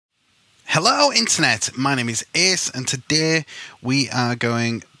Hello Internet, my name is Ace and today we are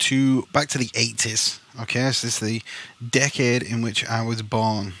going back to the 80s. Okay, so this is the decade in which I was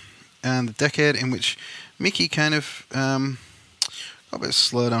born and the decade in which Mickey kind of got a bit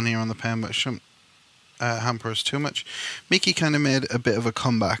slow down here on the pen, but it shouldn't hamper us too much. Mickey kind of made a bit of a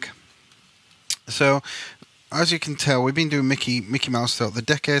comeback. So as you can tell, we've been doing Mickey Mouse throughout the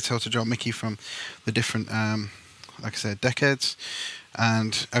decades, how to draw Mickey from the different like I said, decades.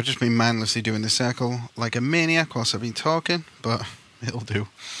 And I've just been mindlessly doing the circle like a maniac whilst I've been talking, but it'll do.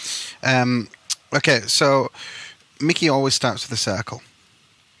 Okay, so Mickey always starts with a circle.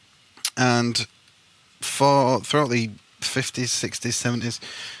 And throughout the 50s, 60s, 70s,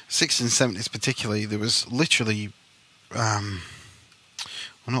 60s and 70s particularly, there was literally, well,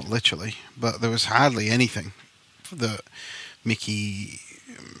 not literally, but there was hardly anything that Mickey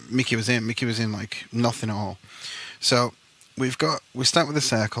was in. Mickey was in like nothing at all. So we start with a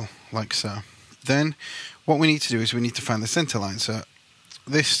circle, like so. Then what we need to do is we need to find the center line. So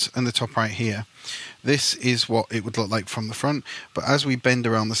this and the top right here, this is what it would look like from the front. But as we bend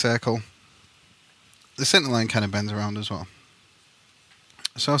around the circle, the center line kind of bends around as well.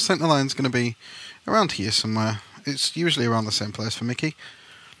 So our center line is going to be around here somewhere. It's usually around the same place for Mickey.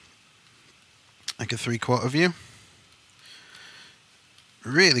 Like a 3/4 view.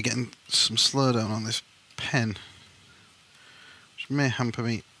 Really getting some slowdown on this pen, which may hamper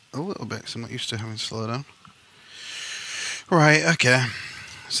me a little bit because I'm not used to having slow down. Right, okay.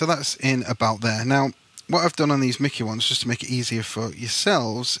 So that's in about there. Now, what I've done on these Mickey ones, just to make it easier for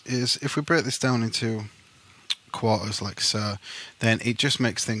yourselves, is if we break this down into quarters like so, then it just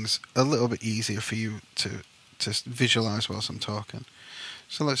makes things a little bit easier for you to visualise whilst I'm talking.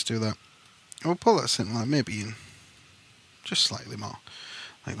 So let's do that. We'll pull that center line maybe in just slightly more.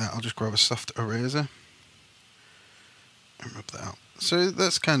 Like that. I'll just grab a soft eraser and rub that out. So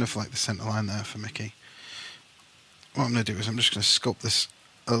that's kind of like the centre line there for Mickey. What I'm going to do is I'm just going to sculpt this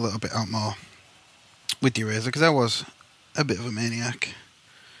a little bit out more with the eraser, because I was a bit of a maniac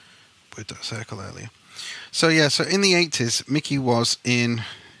with that circle earlier. So yeah, so in the 80s, Mickey was in,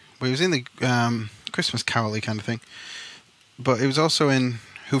 well, he was in the Christmas Carol-y kind of thing, but it was also in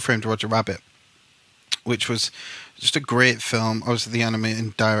Who Framed Roger Rabbit, which was just a great film. Obviously, the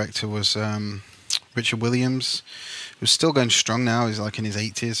animating director was Richard Williams, who's still going strong now. He's like in his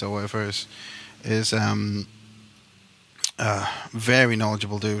 80s or whatever. Is very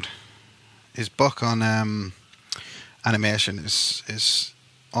knowledgeable dude. His book on animation is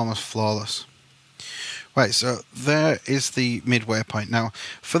almost flawless. Right, so there is the midway point. Now,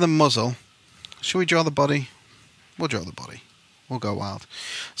 for the muzzle, should we draw the body? We'll draw the body. We'll go wild.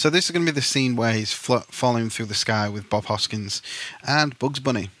 So this is going to be the scene where he's falling through the sky with Bob Hoskins and Bugs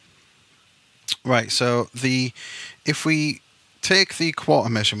Bunny. Right, so if we take the quarter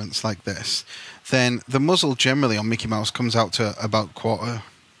measurements like this, then the muzzle generally on Mickey Mouse comes out to about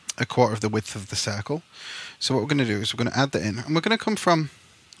a quarter of the width of the circle. So what we're going to do is we're going to add that in, and we're going to come from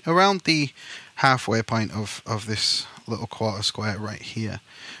around the halfway point of this little quarter square right here.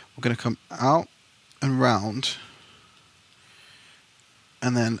 We're going to come out and round,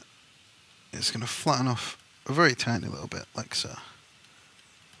 and then it's going to flatten off a very tiny little bit, like so.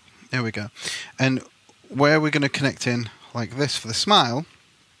 There we go. And where we're going to connect in like this for the smile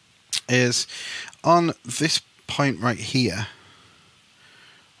is on this point right here.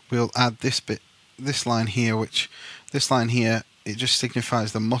 We'll add this bit, this line here, it just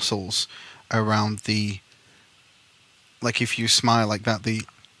signifies the muscles around the, like if you smile like that,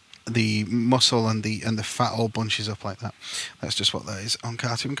 the muscle and the fat all bunches up like that. That's just what that is on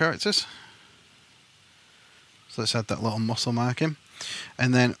cartoon characters. So let's add that little muscle mark in,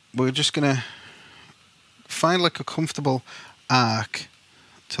 and then we're just gonna find like a comfortable arc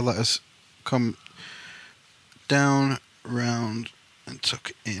to let us come down, round, and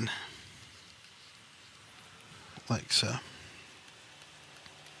tuck in, like so.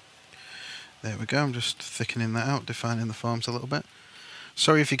 There we go. I'm just thickening that out, defining the forms a little bit.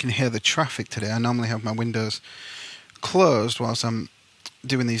 Sorry if you can hear the traffic today. I normally have my windows closed whilst I'm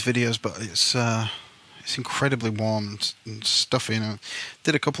doing these videos, but it's incredibly warm and stuffy. I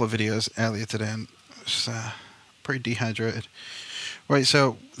did a couple of videos earlier today and was pretty dehydrated. Right,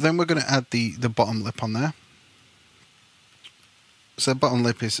 so then we're going to add the bottom lip on there. So the bottom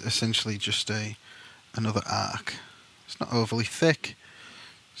lip is essentially just another arc. It's not overly thick.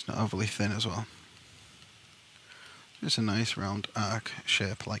 It's not overly thin as well. Just a nice round arc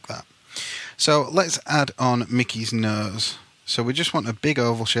shape like that. So let's add on Mickey's nose. So we just want a big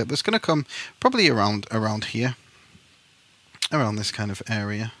oval shape that's going to come probably around here, around this kind of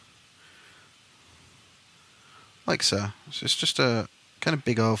area, like so. So it's just a kind of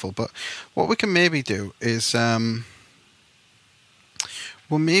big oval. But what we can maybe do is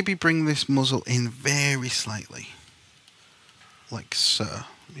we'll maybe bring this muzzle in very slightly, like so.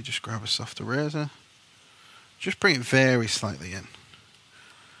 Let me just grab a soft eraser. Just bring it very slightly in,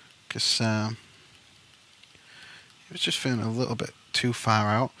 because it was just feeling a little bit too far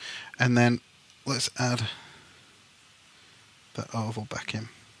out. And then let's add that oval back in.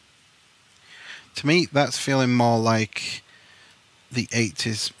 To me, that's feeling more like the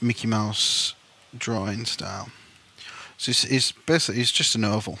 80s Mickey Mouse drawing style. So it's basically, it's just an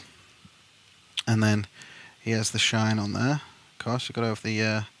oval, and then he has the shine on there. Of course, you've got to have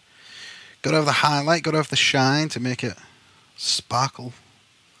the highlight, got to have the shine to make it sparkle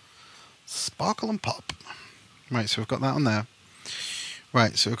and pop. Right, so we've got that on there.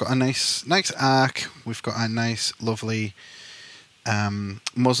 Right, so we've got a nice arc. We've got a nice, lovely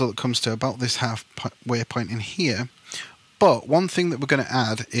muzzle that comes to about this halfway point in here. But one thing that we're going to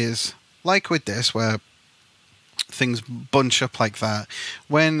add is, like with this, where things bunch up like that,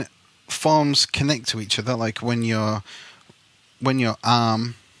 when forms connect to each other, like when your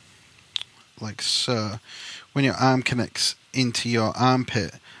arm, like so, when your arm connects into your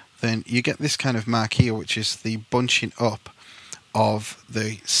armpit, then you get this kind of mark here, which is the bunching up of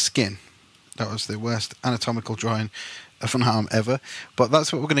the skin. That was the worst anatomical drawing of an arm ever, but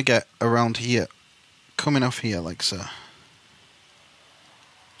that's what we're going to get around here, coming off here like so.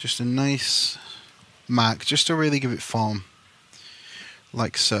 Just a nice mark, just to really give it form,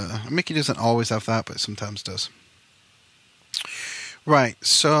 like so. Mickey doesn't always have that, but sometimes does. Right,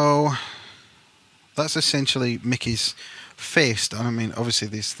 so that's essentially Mickey's face done. I mean, obviously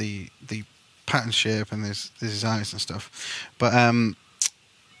there's the pattern shape and there's his eyes and stuff, but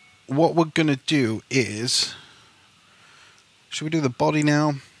what we're gonna do is, should we do the body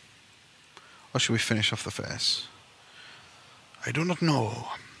now, or should we finish off the face? I do not know.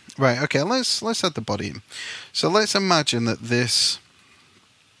 Right, okay, let's add the body in. So let's imagine that this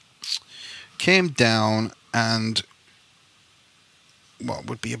came down, and what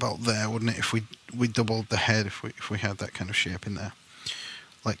would be about there, wouldn't it, if we doubled the head, if we had that kind of shape in there,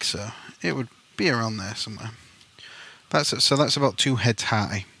 like so. It would be around there somewhere. So that's about 2 heads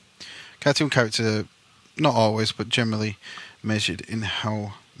high. Cartoon characters are not always, but generally measured in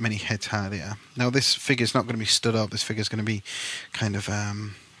how many heads high they are. Now this figure's not going to be stood up. This figure's going to be kind of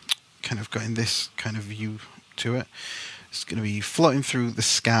got this kind of view to it. It's going to be floating through the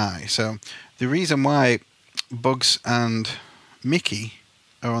sky. So the reason why Bugs and Mickey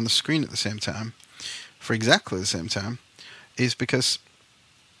are on the screen at the same time, for exactly the same time, is because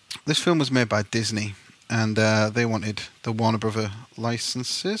this film was made by Disney, and they wanted the Warner Brother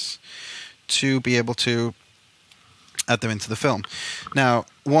licenses to be able to add them into the film. Now,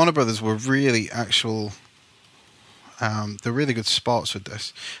 Warner Brothers were really they're really good sports with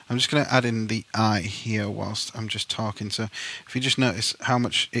this. I'm just going to add in the eye here whilst I'm just talking. So if you just notice how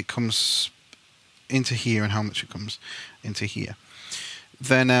much it comes into here and how much it comes into here,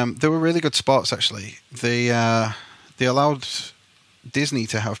 then they were really good sports actually. They allowed Disney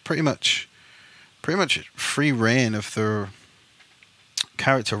to have pretty much free reign of their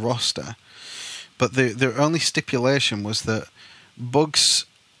character roster, but their only stipulation was that Bugs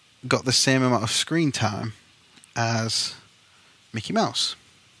got the same amount of screen time as Mickey Mouse,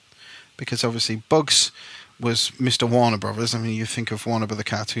 because obviously Bugs was Mr. Warner Brothers. I mean, you think of Warner Brother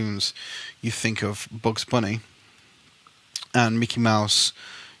cartoons, you think of Bugs Bunny, and Mickey Mouse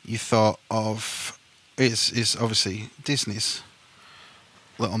you thought of is obviously Disney's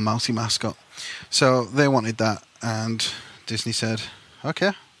little mousy mascot. So they wanted that, and Disney said,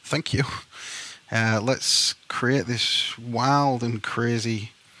 okay, thank you. Let's create this wild and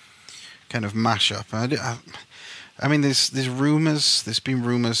crazy kind of mashup. I mean, there's been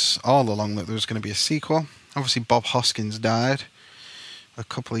rumours all along that there was going to be a sequel. Obviously, Bob Hoskins died a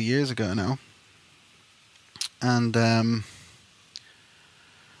couple of years ago now, and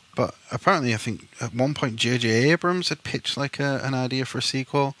but apparently, I think at one point J.J. Abrams had pitched like an idea for a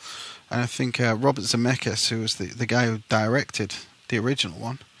sequel, and I think Robert Zemeckis, who was the guy who directed the original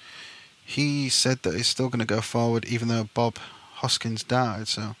one, he said that he's still going to go forward even though Bob Hoskins died.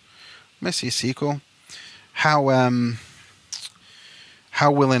 So, may see a sequel. How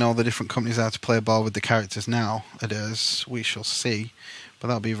willing all the different companies are to play ball with the characters nowadays, we shall see. But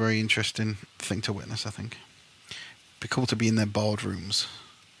that'll be a very interesting thing to witness, I think. Be cool to be in their boardrooms.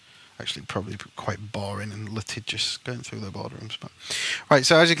 Actually, probably quite boring and litigious going through their boardrooms. But right,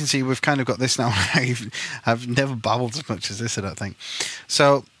 so as you can see, we've kind of got this now. I've never babbled as much as this, I don't think.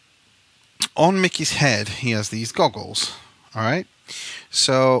 So on Mickey's head, he has these goggles. All right.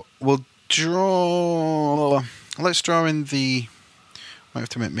 So we'll draw. Let's draw in the Might have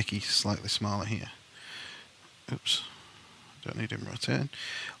to make Mickey slightly smaller here. Oops. Don't need him rotating.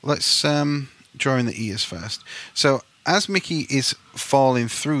 Let's draw in the ears first. So as Mickey is falling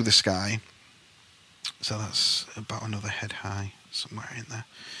through the sky, so that's about another head high somewhere in there.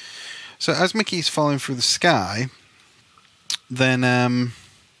 So as Mickey is falling through the sky, then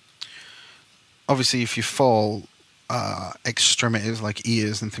obviously if you fall, extremities like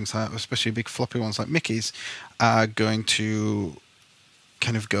ears and things like that, especially big floppy ones like Mickey's, are going to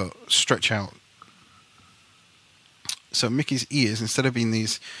kind of stretch out. So Mickey's ears, instead of being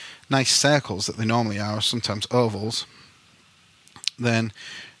these nice circles that they normally are, or sometimes ovals, then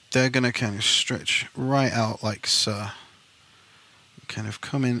they're going to kind of stretch right out like so. Kind of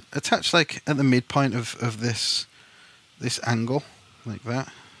come in, attach like at the midpoint of this angle, like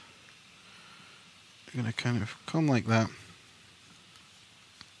that. You're going to kind of come like that.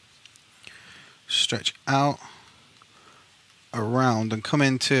 Stretch out, around, and come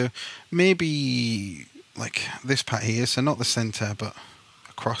into maybe like this part here, so not the center, but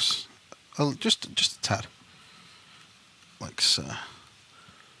across, just a tad, like so.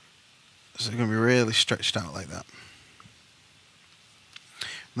 So they're going to be really stretched out like that.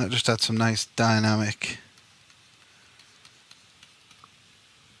 And that just adds some nice dynamic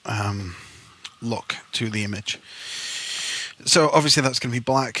look to the image. So obviously that's going to be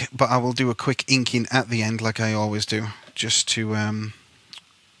black, but I will do a quick inking at the end like I always do, just to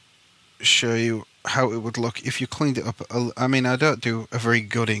show you how it would look if you cleaned it up. I mean, I don't do a very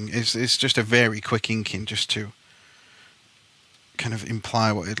good ink. It's just a very quick inking just to kind of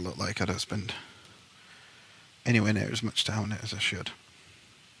imply what it'd look like. I don't spend anywhere near as much time on it as I should.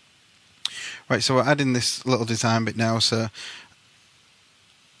 Right, so we're adding this little design bit now, so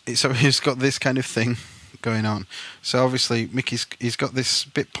he's got this kind of thing going on. So obviously he's got this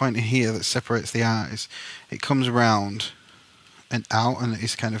bit pointing here that separates the eyes. It comes around and out, and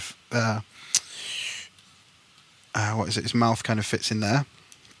it's kind of what is it? His mouth kind of fits in there.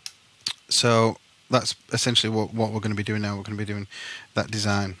 So that's essentially what we're going to be doing now. We're going to be doing that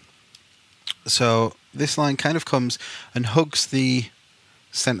design. So this line kind of comes and hugs the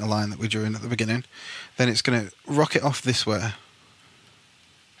center line that we drew in at the beginning. Then it's going to rocket off this way,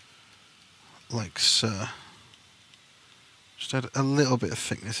 like so. Just add a little bit of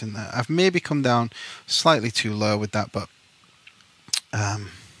thickness in there. I've maybe come down slightly too low with that, but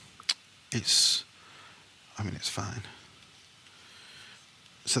it's fine.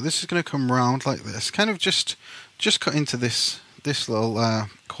 So this is going to come round like this, kind of just cut into this little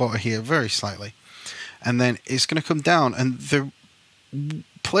quarter here very slightly, and then it's going to come down. And the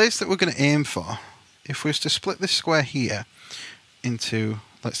place that we're going to aim for, if we was to split this square here into,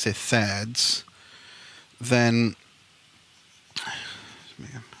 let's say, thirds, then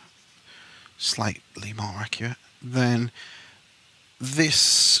slightly more accurate, then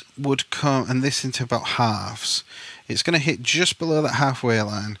this would come, and this into about halves. It's going to hit just below that halfway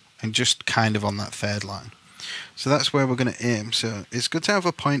line and just kind of on that third line. So that's where we're going to aim. So it's good to have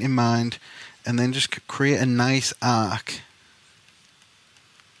a point in mind and then just create a nice arc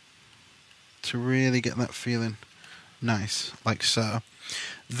to really get that feeling nice, like so.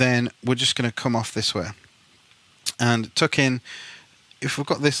 Then we're just going to come off this way and tuck in. If we've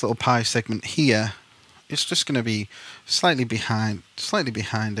got this little pie segment here, it's just going to be slightly behind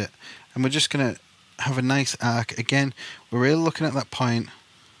it, and we're just going to have a nice arc. Again, we're really looking at that point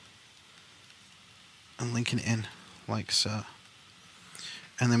and linking it in like so,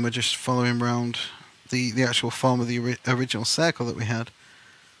 and then we're just following around the actual form of the original circle that we had,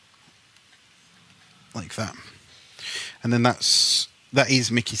 like that. And then that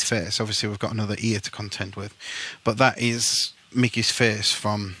is Mickey's face. Obviously we've got another ear to contend with, but that is Mickey's face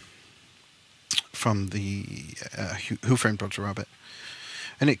from the Who Framed Roger Rabbit.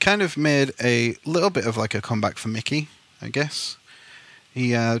 And it kind of made a little bit of like a comeback for Mickey, I guess.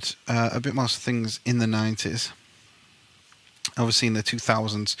 He had a bit more things in the 90s. Obviously in the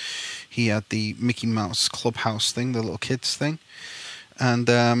 2000s, he had the Mickey Mouse Clubhouse thing, the little kids thing. And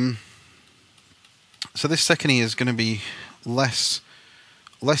so this second ear is going to be less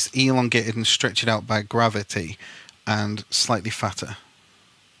elongated and stretched out by gravity and slightly fatter.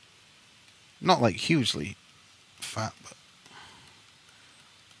 Not like hugely fat, but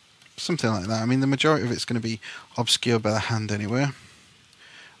something like that. I mean, the majority of it's going to be obscured by the hand anyway.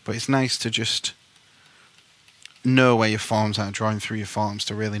 But it's nice to just know where your forms are, drawing through your forms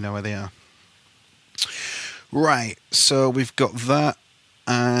to really know where they are. Right, so we've got that,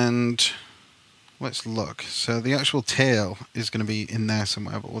 and let's look. So the actual tail is going to be in there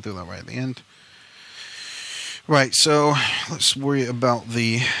somewhere, but we'll do that right at the end. Right, so let's worry about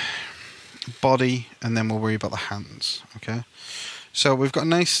the body, and then we'll worry about the hands, okay? So we've got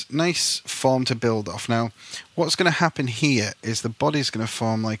a nice form to build off. Now, what's going to happen here is the body's going to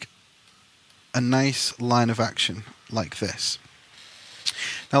form like a nice line of action like this.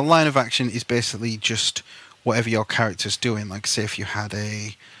 Now, line of action is basically just whatever your character's doing. Like, say if you had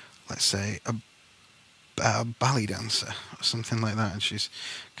let's say a ballet dancer or something like that, and she's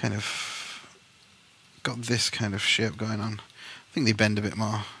kind of got this kind of shape going on. I think they bend a bit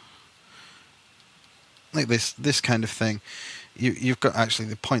more. Like this kind of thing. You've got, actually,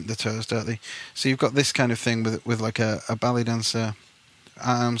 they point the toes, don't they? So you've got this kind of thing with like a ballet dancer,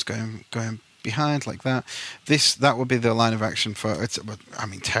 arms going behind like that. That would be the line of action for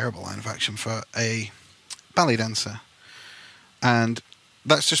terrible line of action for a ballet dancer. And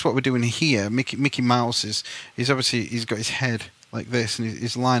that's just what we're doing here. Mickey Mouse is obviously, he's got his head like this, and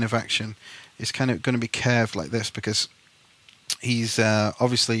his line of action is kind of going to be curved like this because he's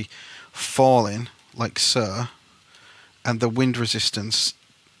obviously falling like so, and the wind resistance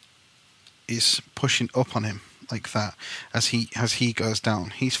is pushing up on him like that as he goes down.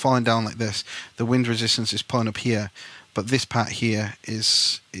 He's falling down like this. The wind resistance is pulling up here, but this part here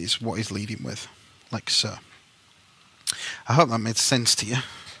is what he's leading with, like so. I hope that made sense to you,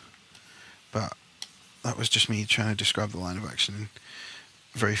 but that was just me trying to describe the line of action in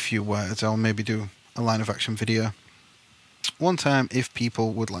very few words. I'll maybe do a line of action video one time if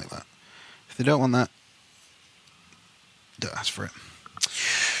people would like that. If they don't want that, don't ask for it.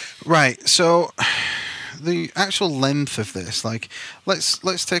 Right, so the actual length of this, like,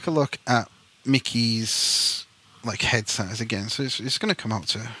 let's take a look at Mickey's like head size again. So it's going to come out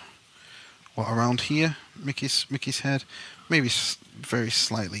to what, around here, Mickey's head, maybe very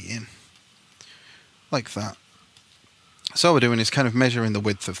slightly in, like that. So all we're doing is kind of measuring the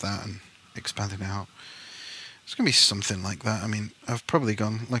width of that and expanding it out. It's going to be something like that. I mean, I've probably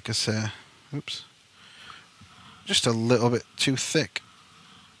gone, like I say, oops, just a little bit too thick.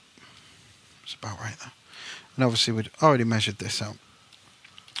 It's about right there. And obviously we'd already measured this out.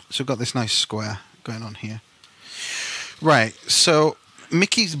 So we've got this nice square going on here. Right, so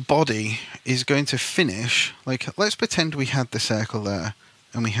Mickey's body is going to finish, like, let's pretend we had the circle there,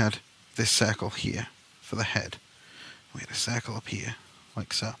 and we had this circle here for the head. We had a circle up here,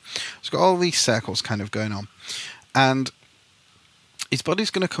 like so. It's got all these circles kind of going on. And his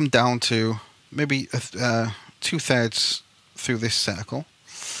body's going to come down to maybe 2/3 through this circle.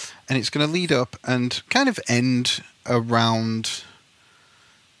 And it's going to lead up and kind of end around,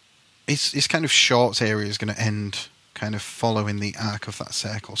 his kind of shorts area is going to end kind of following the arc of that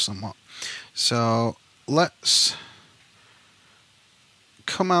circle somewhat. So let's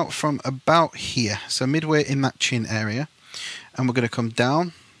come out from about here, so midway in that chin area, and we're going to come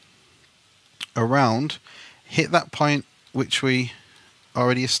down, around, hit that point which we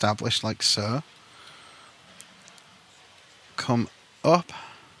already established, like so, come up,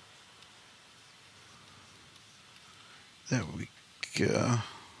 there we go,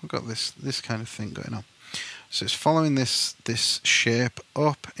 we've got this kind of thing going on. So it's following this shape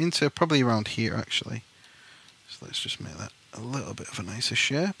up into probably around here actually. So let's just make that a little bit of a nicer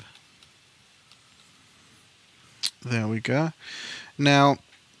shape. There we go. Now,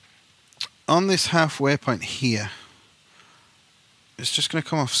 on this halfway point here, it's just going to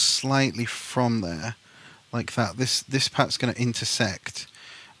come off slightly from there, like that. This part's going to intersect,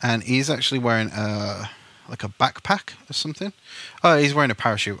 and he's actually wearing like a backpack or something. Oh, he's wearing a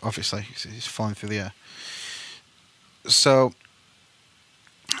parachute, obviously. He's flying through the air. So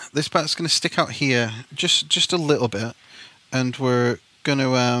this part's going to stick out here just a little bit, and we're going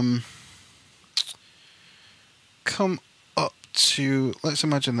to come up to, let's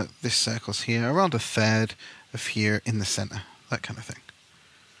imagine that this circle's here, around 1/3 of here in the center, that kind of thing.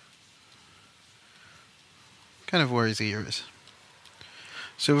 Kind of where his ear is.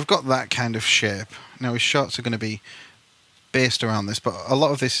 So we've got that kind of shape. Now his shots are going to be based around this, but a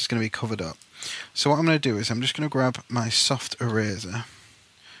lot of this is going to be covered up. So what I'm going to do is I'm just going to grab my soft eraser,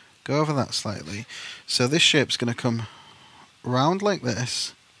 go over that slightly. So this shape's going to come round like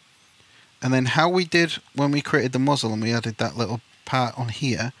this, and then how we did when we created the muzzle and we added that little part on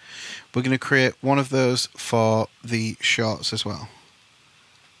here, we're going to create one of those for the shorts as well,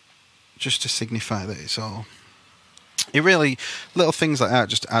 just to signify that it's all. It really, little things like that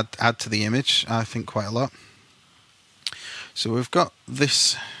just add to the image, I think, quite a lot. So we've got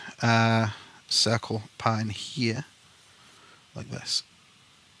this circle part in here, like this.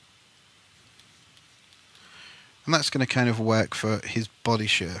 And that's going to kind of work for his body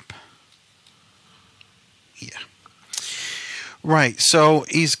shape. Yeah. Right, so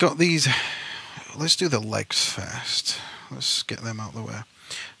he's got these, let's do the legs first. Let's get them out of the way.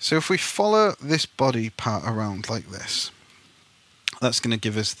 So if we follow this body part around like this, That's going to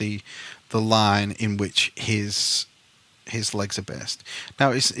give us the line in which his legs are based.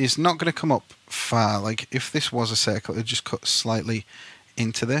 Now it's not going to come up far. Like if this was a circle, it would just cut slightly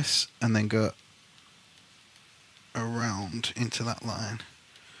into this and then go around into that line,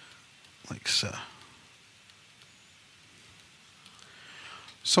 like so.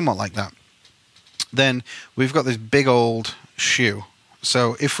 Somewhat like that. Then we've got this big old shoe.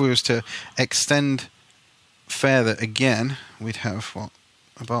 So if we was to extend further again, we'd have what,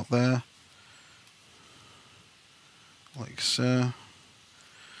 about there, like so,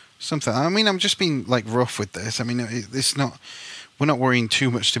 something. I mean, I'm just being like rough with this. I mean, it's not, we're not worrying too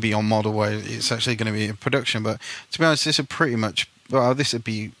much to be on model where it's actually going to be in production. But to be honest, this would pretty much, well, this would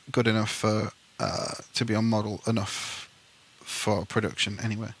be good enough for to be on model enough for production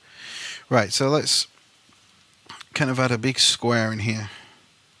anyway. Right, so let's kind of add a big square in here,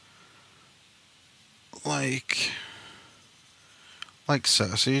 like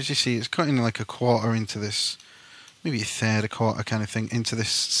so. So as you see, it's cutting like a quarter into this, maybe a third, a quarter kind of thing into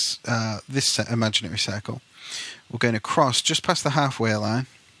this this imaginary circle. We're going across just past the halfway line,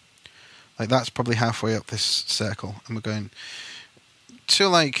 like that's probably halfway up this circle, and we're going to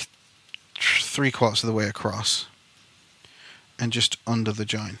like 3/4 of the way across, and just under the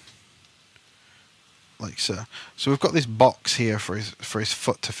joint, like so. So we've got this box here for his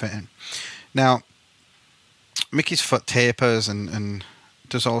foot to fit in. Now, Mickey's foot tapers and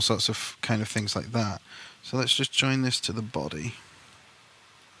does all sorts of kind of things like that. So let's just join this to the body,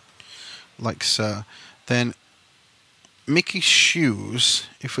 like so. Then Mickey's shoes,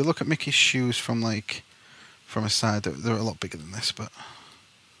 if we look at Mickey's shoes from a side, they're a lot bigger than this, but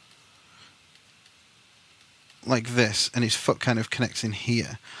like this, and his foot kind of connects in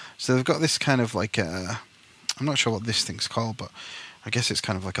here. So they've got this kind of like a, I'm not sure what this thing's called, but I guess it's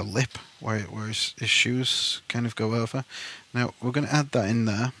kind of like a lip where his shoes kind of go over. Now we're going to add that in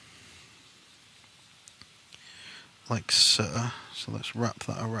there, like so. So let's wrap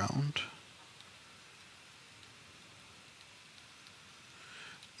that around.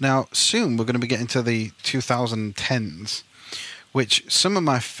 Now soon we're going to be getting to the 2010s, which some of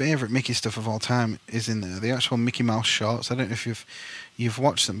my favourite Mickey stuff of all time is in there. The actual Mickey Mouse shorts. I don't know if you've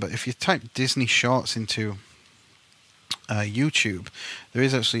watched them, but if you type Disney shorts into YouTube, there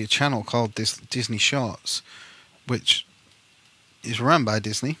is actually a channel called Disney Shorts, which is run by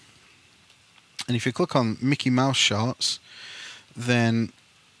Disney. And if you click on Mickey Mouse shorts, then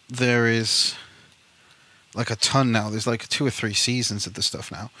there is like a ton now. There's like 2 or 3 seasons of the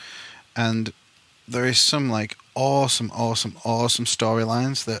stuff now, and there is some like awesome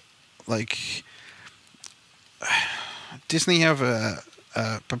storylines that like Disney have a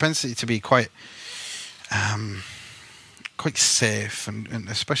propensity to be quite safe, and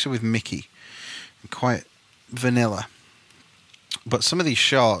especially with Mickey, quite vanilla. But some of these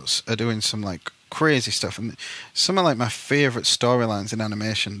shorts are doing some like crazy stuff, and some are like my favourite storylines in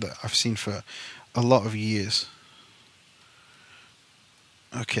animation that I've seen for a lot of years.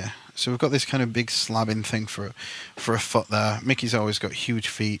 Okay, so we've got this kind of big slabbing thing for a foot there. Mickey's always got huge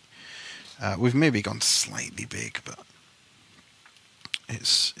feet. We've maybe gone slightly big, but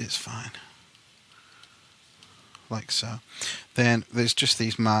it's fine. Like so. Then there's just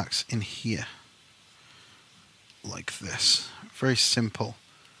these marks in here, like this. Very simple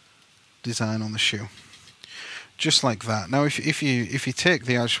design on the shoe, just like that. Now, if you take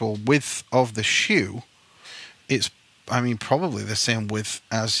the actual width of the shoe, it's, I mean, probably the same width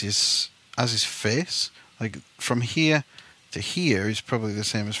as his face. Like from here to here is probably the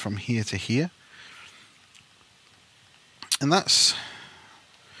same as from here to here, and that's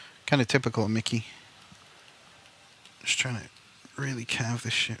kind of typical of Mickey. Just trying to really carve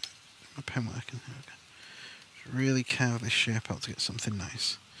this shape. My pen working. Just really carve this shape out to get something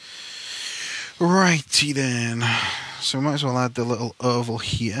nice. Righty then. So we might as well add the little oval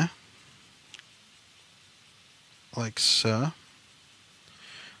here, like so.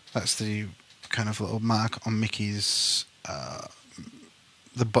 That's the kind of little mark on Mickey's,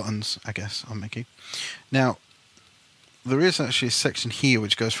 the buttons, I guess, on Mickey. Now, there is actually a section here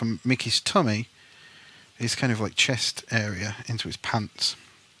which goes from Mickey's tummy, his kind of like chest area, into his pants.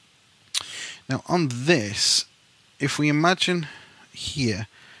 Now on this, if we imagine here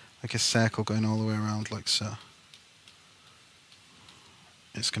like a circle going all the way around like so,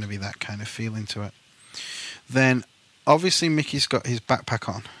 it's going to be that kind of feeling to it. Then obviously Mickey's got his backpack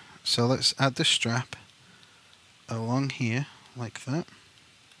on, so let's add the strap along here like that.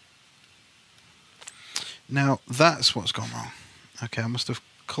 Now that's what's gone wrong. Okay, I must have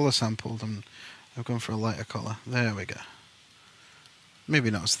colour sampled and I've gone for a lighter colour. There we go. Maybe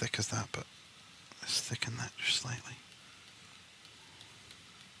not as thick as that, but let's thicken that just slightly.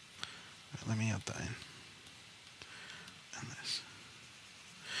 let me add that in. And this.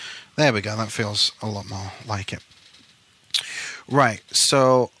 There we go. That feels a lot more like it. Right,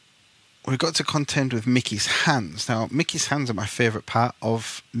 so we've got to contend with Mickey's hands. Now, Mickey's hands are my favourite part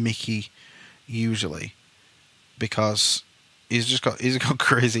of Mickey, usually, because he's got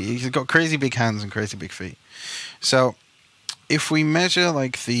crazy big hands and crazy big feet. So, if we measure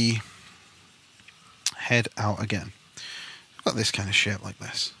like the head out again, we've got this kind of shape like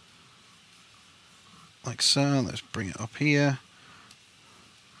this, like so. Let's bring it up here,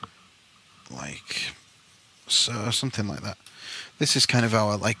 like so, something like that. This is kind of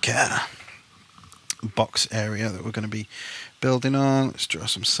our like box area that we're going to be building on. Let's draw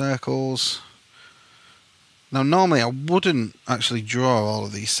some circles. Now, normally I wouldn't actually draw all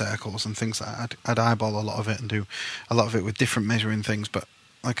of these circles and things like that. I'd eyeball a lot of it and do a lot of it with different measuring things. But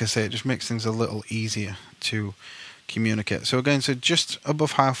like I say, it just makes things a little easier to communicate. So we're going to just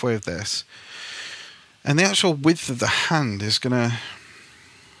above halfway of this, and the actual width of the hand is gonna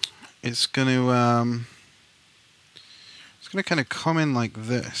kind of come in like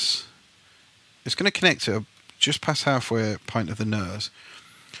this. It's going to connect to just past halfway point of the nose.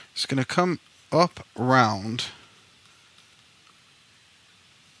 It's going to come up round.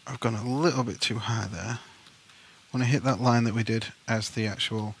 I've gone a little bit too high there. I want to hit that line that we did as the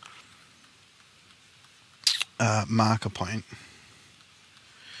actual marker point.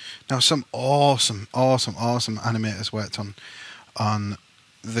 Now, some awesome animators worked on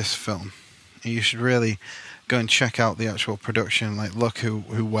this film. You should really go and check out the actual production, like look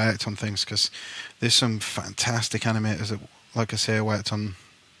who worked on things, because there's some fantastic animators that, like I say, worked on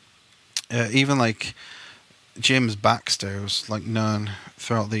even like James Baxter, who's like known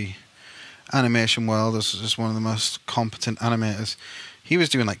throughout the animation world as one of the most competent animators. He was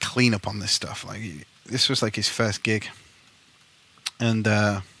doing like cleanup on this stuff. Like this was like his first gig, and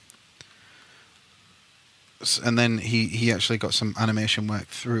then he actually got some animation work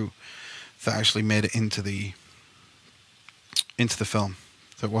through that actually made it into the film.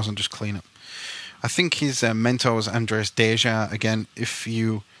 So it wasn't just cleanup. I think his mentor was Andreas Deja. Again, if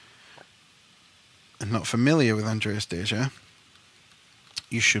you are not familiar with Andreas Deja,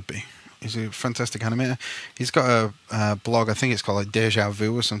 you should be. He's a fantastic animator. He's got a blog, I think it's called like Deja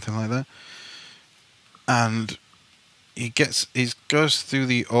Vu or something like that. And he goes through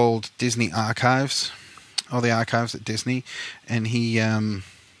the old Disney archives, all the archives at Disney, and he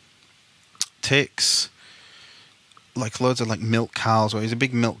takes like loads of like milk cows, or he's a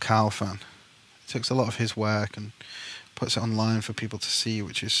big milk cow fan. He takes a lot of his work and puts it online for people to see,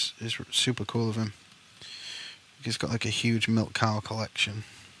 which is super cool of him. He's got like a huge milk cow collection.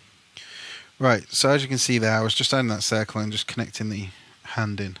 Right, so as you can see there, I was just adding that circle and just connecting the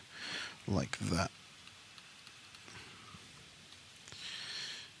hand in like that.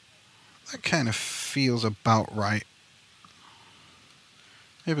 That kind of feels about right.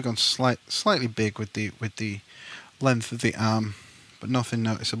 Maybe gone slightly big with the length of the arm, but nothing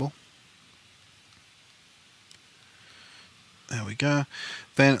noticeable. There we go.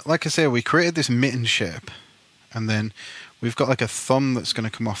 Then, like I say, we created this mitten shape, and then we've got like a thumb that's going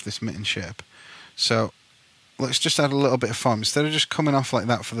to come off this mitten shape. So let's just add a little bit of form. Instead of just coming off like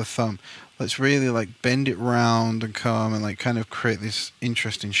that for the thumb, let's really like bend it round and come and like kind of create this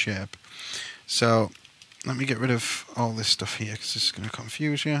interesting shape. So let me get rid of all this stuff here, because this is going to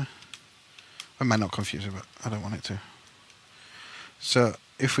confuse you. I might not confuse you, but I don't want it to. So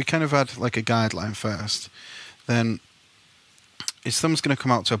if we kind of add like a guideline first, then his thumb's going to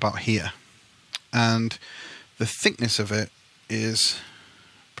come out to about here. And the thickness of it is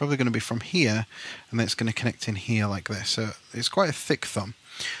probably going to be from here, and then it's going to connect in here like this. So it's quite a thick thumb.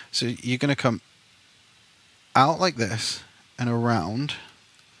 So you're going to come out like this and around,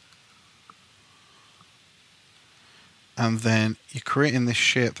 and then you're creating this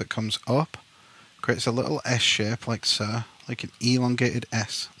shape that comes up, creates a little S shape like so, like an elongated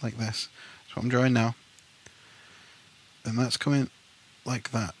S like this. That's what I'm drawing now. And that's coming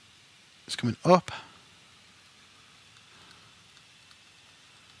like that. It's coming up,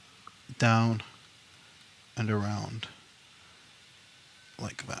 down, and around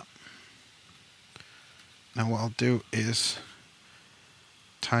like that. Now what I'll do is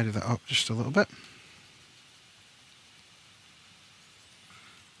tidy that up just a little bit.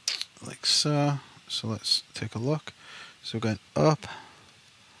 Like so. So let's take a look. So we're going up,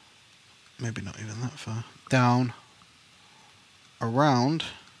 maybe not even that far, down, around,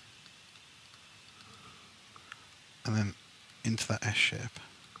 and then into that S shape.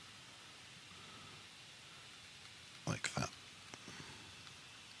 Like that.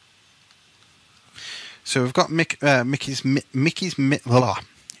 So we've got Mickey's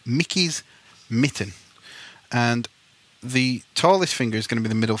Mickey's mitten. And the tallest finger is going to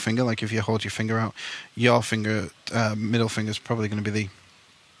be the middle finger. Like if you hold your finger out, your finger, middle finger is probably going to be the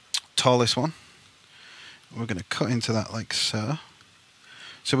tallest one. We're going to cut into that like so.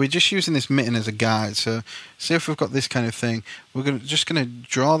 So we're just using this mitten as a guide. So see if we've got this kind of thing. We're just going to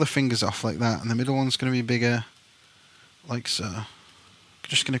draw the fingers off like that, and the middle one's going to be bigger, like so.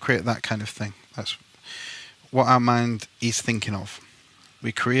 Just going to create that kind of thing. That's what our mind is thinking of.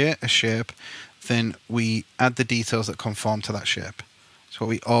 We create a shape, then we add the details that conform to that shape. It's what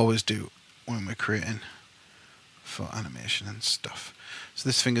we always do when we're creating for animation and stuff. So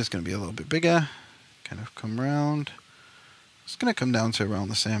this finger's going to be a little bit bigger. Kind of come round. It's going to come down to around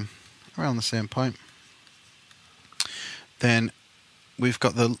the same point. Then we've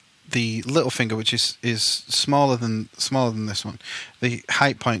got the little finger, which is smaller than this one. The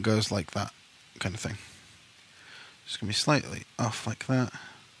height point goes like that kind of thing. It's going to be slightly off like that.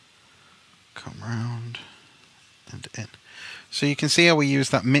 Come round and in. So you can see how we use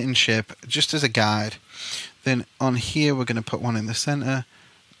that mitten shape just as a guide. Then on here we're going to put one in the center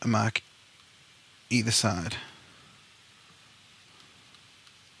and mark either side.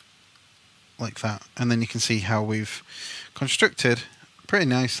 Like that. And then you can see how we've constructed pretty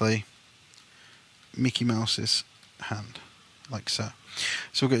nicely Mickey Mouse's hand. Like so.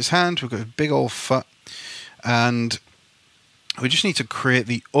 So we've got his hand, we've got a big old foot, and we just need to create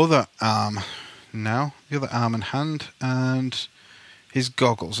the other arm now. The other arm and hand, and his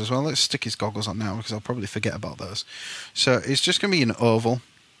goggles as well. Let's stick his goggles on now because I'll probably forget about those. So it's just going to be an oval.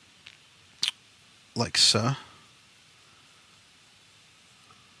 Like so.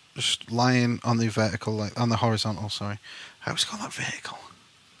 Just lying on the vertical, like on the horizontal, sorry. I always call that vertical.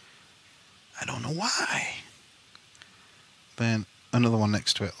 I don't know why. Then another one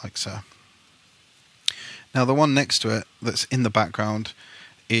next to it, like so. Now the one next to it that's in the background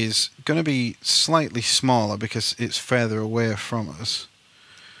is going to be slightly smaller because it's further away from us.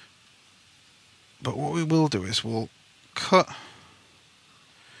 But what we will do is we'll cut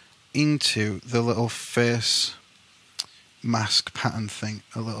into the little face mask pattern thing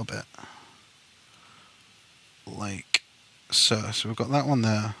a little bit. Like so. So we've got that one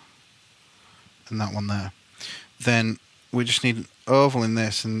there and that one there. Then we just need an oval in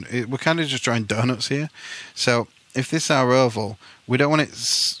this, and we're kind of just drawing donuts here. So if this is our oval, we don't want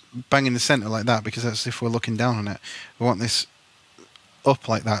it bang in the center like that because that's if we're looking down on it. We want this up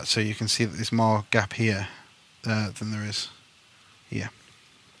like that so you can see that there's more gap here than there is here.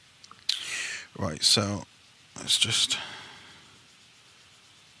 Right, so let's just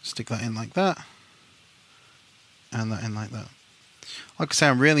stick that in like that and that in like that. Like I say,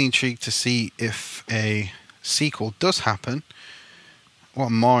 I'm really intrigued to see if a sequel does happen. What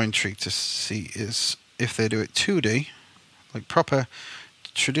I'm more intrigued to see is if they do it 2D, like proper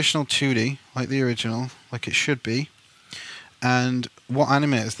traditional 2D, like the original, like it should be, and what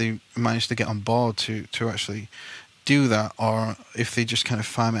animators they manage to get on board to actually do that, or if they just kind of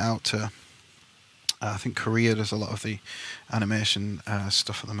farm it out to I think Korea does a lot of the animation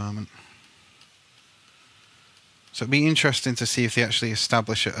stuff at the moment. So it'd be interesting to see if they actually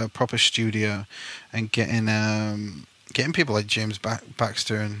establish a proper studio and getting people like James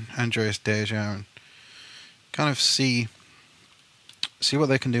Baxter and Andreas Deja and kind of see what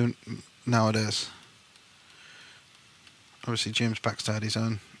they can do nowadays. Obviously, James Baxter had his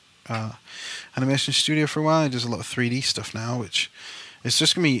own animation studio for a while. He does a lot of 3D stuff now, which it's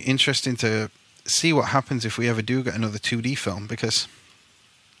just going to be interesting to see what happens if we ever do get another 2D film, because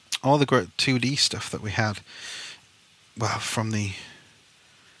all the great 2D stuff that we had, well, from the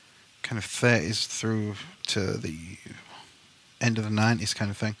kind of 30s through to the end of the 90s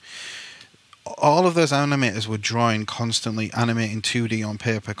kind of thing, all of those animators were drawing constantly, animating 2D on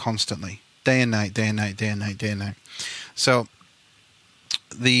paper constantly, day and night, day and night, day and night, day and night. So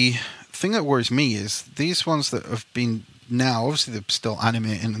the thing that worries me is these ones that have been now, obviously they're still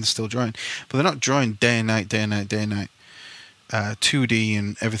animating and still drawing, but they're not drawing day and night, day and night, day and night, 2D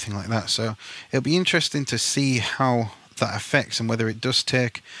and everything like that. So it'll be interesting to see how that affects and whether it does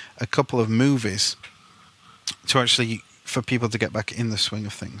take a couple of movies to actually, for people to get back in the swing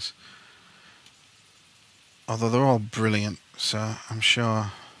of things. Although they're all brilliant, so I'm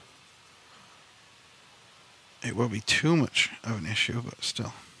sure it won't be too much of an issue, but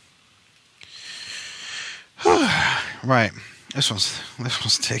still. Right, this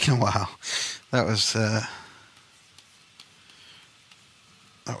one's taking a while. That was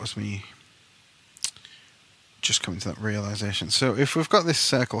me just coming to that realization. So if we've got this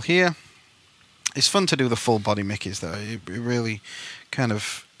circle here, it's fun to do the full body Mickeys though. It really kind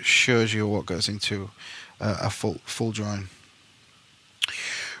of shows you what goes into a full drawing.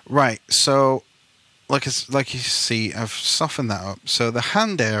 Right, so like you see, I've softened that up. So the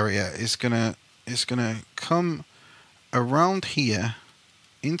hand area is gonna come around here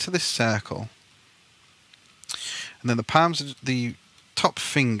into this circle, and then the palms, the top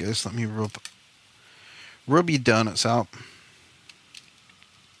fingers. Let me rub your donuts out.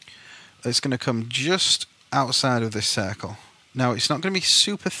 It's going to come just outside of this circle. Now it's not going to be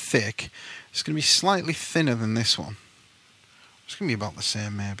super thick. It's going to be slightly thinner than this one. It's going to be about the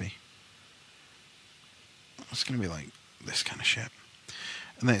same, maybe. It's going to be like this kind of shape.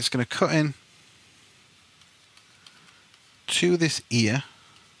 And then it's going to cut in to this ear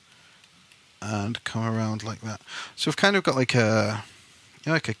and come around like that. So we've kind of got like a, you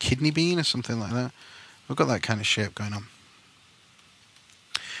know, like a kidney bean or something like that. We've got that kind of shape going on.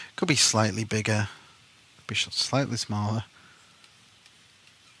 Could be slightly bigger, could be slightly smaller,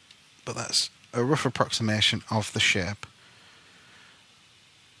 but that's a rough approximation of the shape.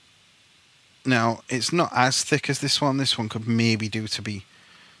 Now, it's not as thick as this one. This one could maybe do to be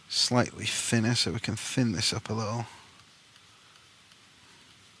slightly thinner, so we can thin this up a little.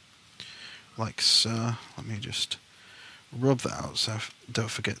 Like so. Let me just rub that out so I don't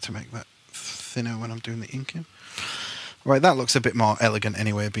forget to make that thinner when I'm doing the inking. Right, that looks a bit more elegant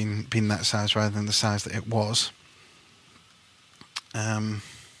anyway, being that size rather than the size that it was.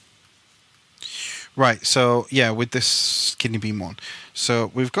 Right, so yeah, with this kidney bean one.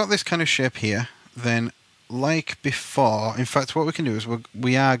 So we've got this kind of shape here. Then, like before, in fact, what we can do is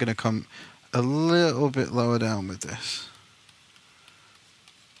we are going to come a little bit lower down with this.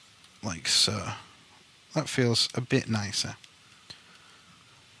 Like so. That feels a bit nicer.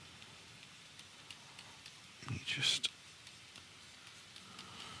 Let me just...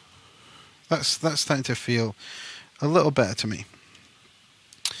 That's starting to feel a little better to me.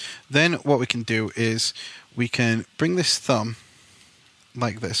 Then what we can do is we can bring this thumb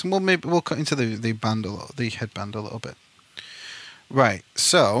like this, and we'll cut into the band the headband a little bit. Right,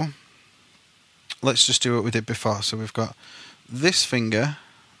 so let's just do what we did before. So we've got this finger.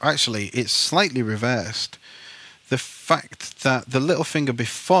 Actually, it's slightly reversed. The fact that the little finger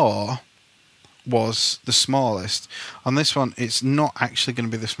before was the smallest, on this one it's not actually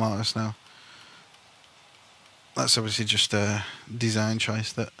going to be the smallest now. That's obviously just a design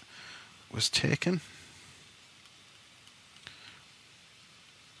choice that was taken.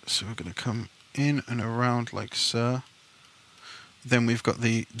 So we're going to come in and around like so. Then we've got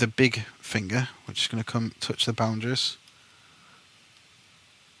the big finger, which is going to come touch the boundaries.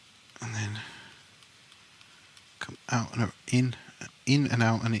 And then come out and in and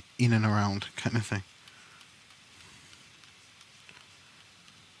out and in and around kind of thing.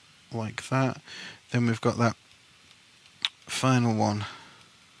 Like that. Then we've got that final one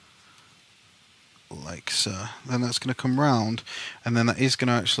like so. Then that's going to come round, and then that is going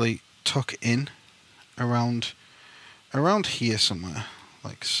to actually tuck in around here somewhere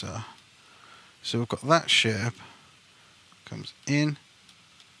like so. So we've got that shape, comes in,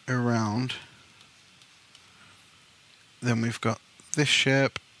 around, then we've got this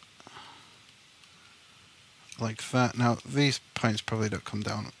shape like that. Now these points probably don't come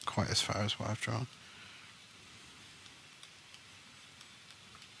down quite as far as what I've drawn.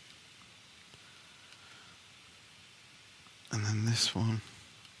 And then this one,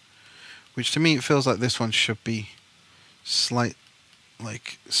 which to me it feels like this one should be slightly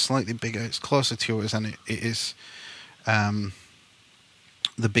bigger. It's closer to yours, and it is the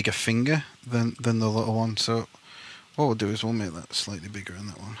bigger finger than the little one. So what we'll do is we'll make that slightly bigger and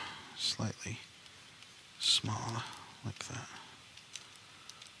that one slightly smaller, like that.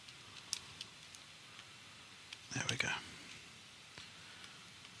 There we go.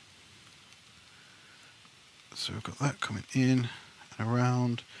 So we've got that coming in and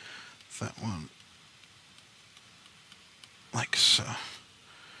around, that one like so.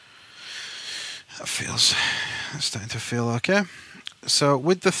 That's starting to feel okay. So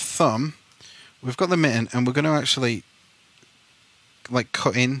with the thumb, we've got the mitten, and we're going to actually like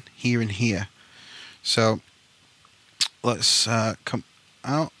cut in here and here. So let's come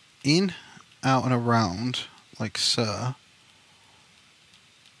out, in, out and around like so,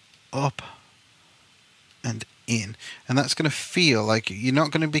 up and in, and that's going to feel like you're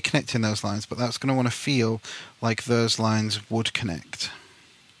not going to be connecting those lines, but that's going to want to feel like those lines would connect.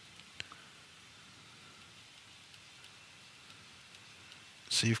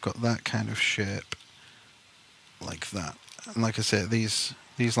 So you've got that kind of shape like that, and like I said, these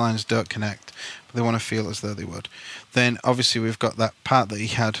lines don't connect, but they want to feel as though they would. Then obviously we've got that part that he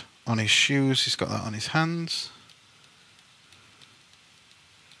had on his shoes, he's got that on his hands.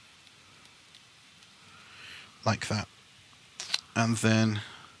 Like that. And then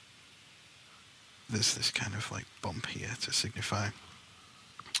there's this kind of like bump here to signify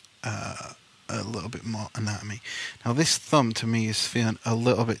a little bit more anatomy. Now this thumb to me is feeling a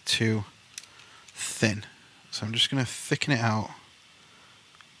little bit too thin, so I'm just going to thicken it out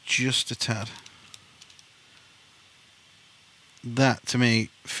just a tad. That to me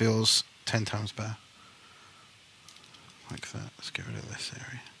feels 10 times better. Like that. Let's get rid of this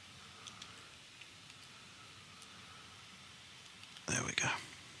area. There we go.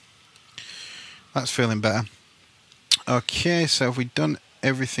 That's feeling better. Okay, so have we done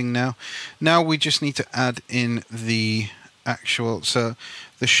everything now? Now we just need to add in the actual, so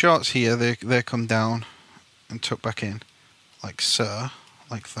the shorts here, they come down and tuck back in, like so,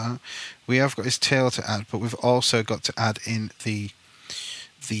 like that. We have got his tail to add, but we've also got to add in the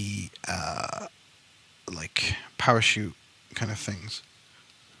like parachute kind of things,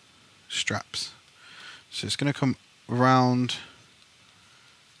 straps. So it's going to come round.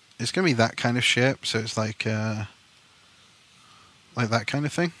 It's going to be that kind of shape, so it's like that kind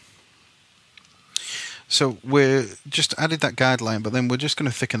of thing. So we're just added that guideline, but then we're just going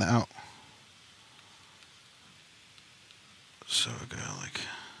to thicken it out. So we're going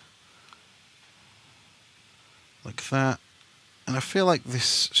like that. And I feel like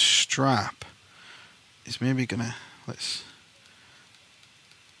this strap is maybe going to, let's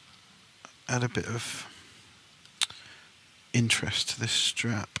add a bit of interest to this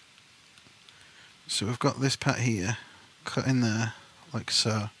strap. So we've got this part here, cut in there like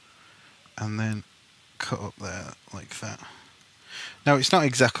so, and then cut up there like that. Now it's not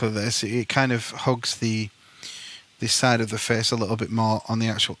exactly this, it kind of hugs this side of the face a little bit more on the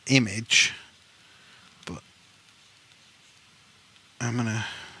actual image, but I'm going to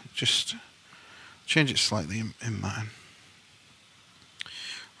just change it slightly in mine.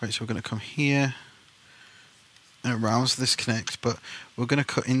 Right, so we're going to come here and around, so this connects, but we're going to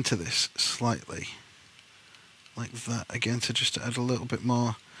cut into this slightly like that again to just add a little bit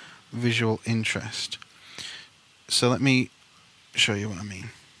more visual interest. So let me show you what I mean.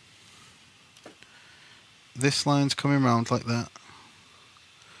 This line's coming around like that,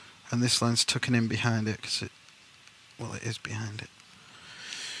 and this line's tucking in behind it because it is behind it.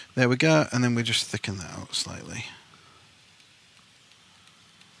 There we go, and then we just thicken that out slightly.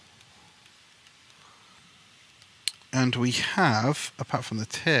 And we have, apart from the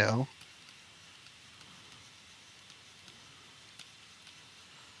tail,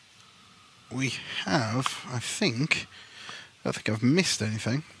 we have, I don't think I've missed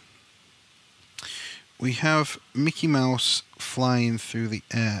anything. We have Mickey Mouse flying through the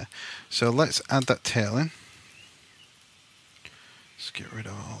air. So let's add that tail in. Let's get rid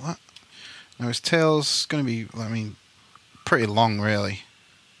of all that. Now his tail's going to be, I mean, pretty long really.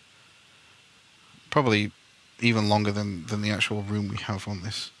 Probably even longer than the actual room we have on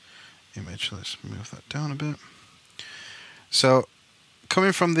this image. Let's move that down a bit. So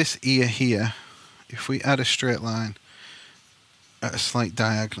coming from this ear here, if we add a straight line at a slight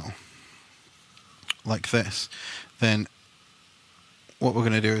diagonal like this, then what we're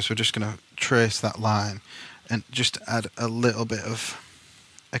going to do is we're just going to trace that line and just add a little bit of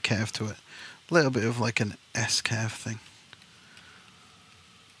a curve to it, a little bit of like an S curve thing,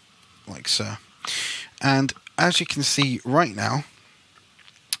 like so. And as you can see right now,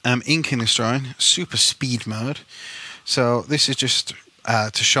 I'm inking this drawing super speed mode. So this is just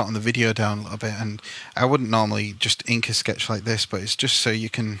to shorten the video down a little bit, and I wouldn't normally just ink a sketch like this, but it's just so you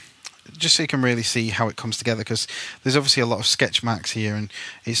can really see how it comes together, because there's obviously a lot of sketch marks here and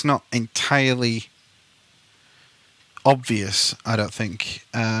it's not entirely obvious, I don't think.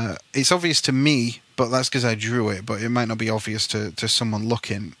 It's obvious to me, but that's because I drew it, but it might not be obvious to someone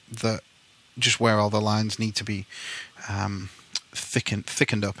looking that just where all the lines need to be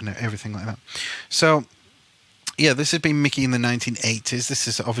thickened up and everything like that. So yeah, this has been Mickey in the 1980s. This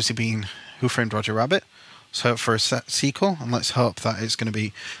has obviously been Who Framed Roger Rabbit. Let's hope for a sequel, and let's hope that it's going to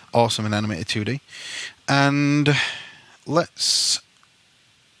be awesome in animated 2D. And let's,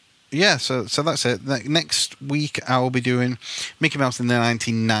 yeah, so that's it. Next week I will be doing Mickey Mouse in the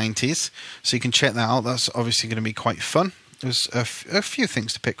 1990s, so you can check that out. That's obviously going to be quite fun. There's a few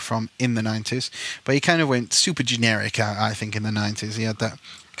things to pick from in the 90s, but he kind of went super generic, I think, in the 90s. He had that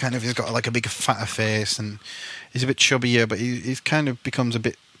kind of, he's got like a big fatter face, and he's a bit chubbier, but he kind of becomes a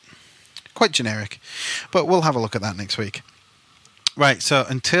bit quite generic. But we'll have a look at that next week. Right, so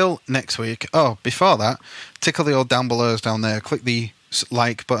until next week, oh, before that, tickle the old down belows down there, click the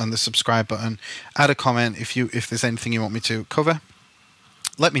like button, the subscribe button, add a comment if there's anything you want me to cover.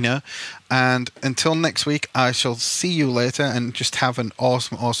 Let me know. And until next week, I shall see you later, and just have an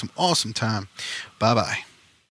awesome, awesome, awesome time. Bye-bye.